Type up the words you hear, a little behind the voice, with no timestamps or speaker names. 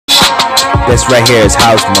This right here is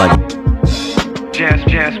house money.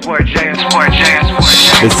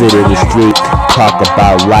 Visit in the street, talk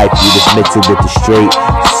about life, you just mix it with the street.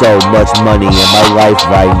 So much money in my life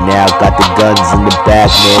right now. Got the guns in the back,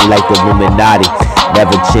 man, like the Illuminati.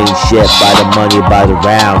 Never change shit, by the money, by the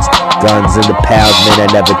rounds. Guns in the pounds, man,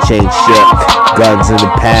 I never change shit. Guns in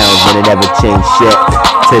the pounds, man, I never change shit.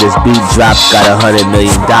 To this beat drop, got $100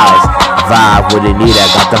 million. Vibe with a need, I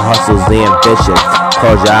got the hustles, the ambition.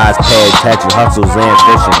 Close your eyes, pay attention, hustles,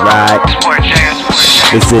 ambition, right?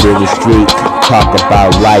 Visit in the street, talk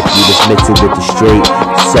about life, you just mix it with the street.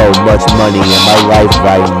 So much money in my life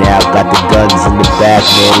right now. Got the guns in the back,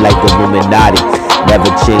 man, like the Illuminati. Never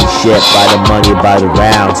change shit, by the money, by the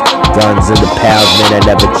rounds. Guns in the pounds, man, I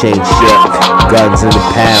never change shit. Guns in the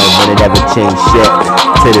pounds, man, I never change shit.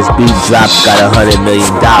 To this beat drop, got $100 million.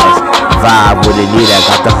 Vibe with a need, I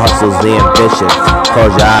got the hustles, the ambition.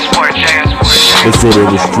 Close your eyes. Visit in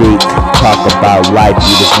the street, talk about life,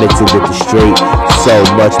 you just mix it with the street. So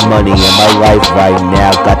much money in my life right now.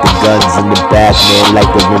 Got the guns in the back, man, like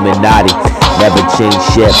the Illuminati. Never change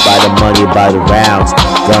shit, by the money, by the rounds.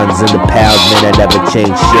 Guns in the pounds, man, I never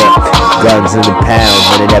change shit. Guns in the pounds,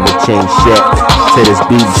 man, I never change shit. To this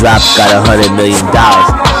beat drop, got $100 million.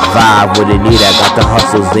 Vibe with a need, I got the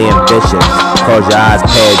hustles, the ambition. Close your eyes,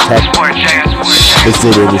 pay attention.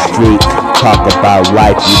 Visit in the street, talk about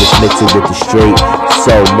life, you just mix it with the street.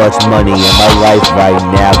 So much money in my life right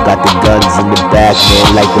now. Got the guns in the back, man,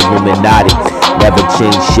 like the Illuminati. Never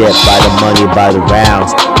change shit, by the money, by the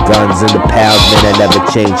rounds. Guns in the pounds, man, I never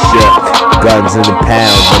change shit. Guns in the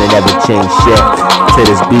pounds, man, I never change shit. To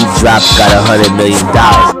this beat drop, got $100 million.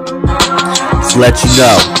 To let you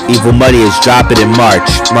know, Evil Money is dropping in March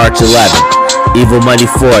 11th. Evil Money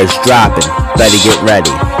 4 is dropping. Better get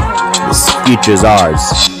ready. This future's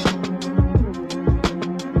ours.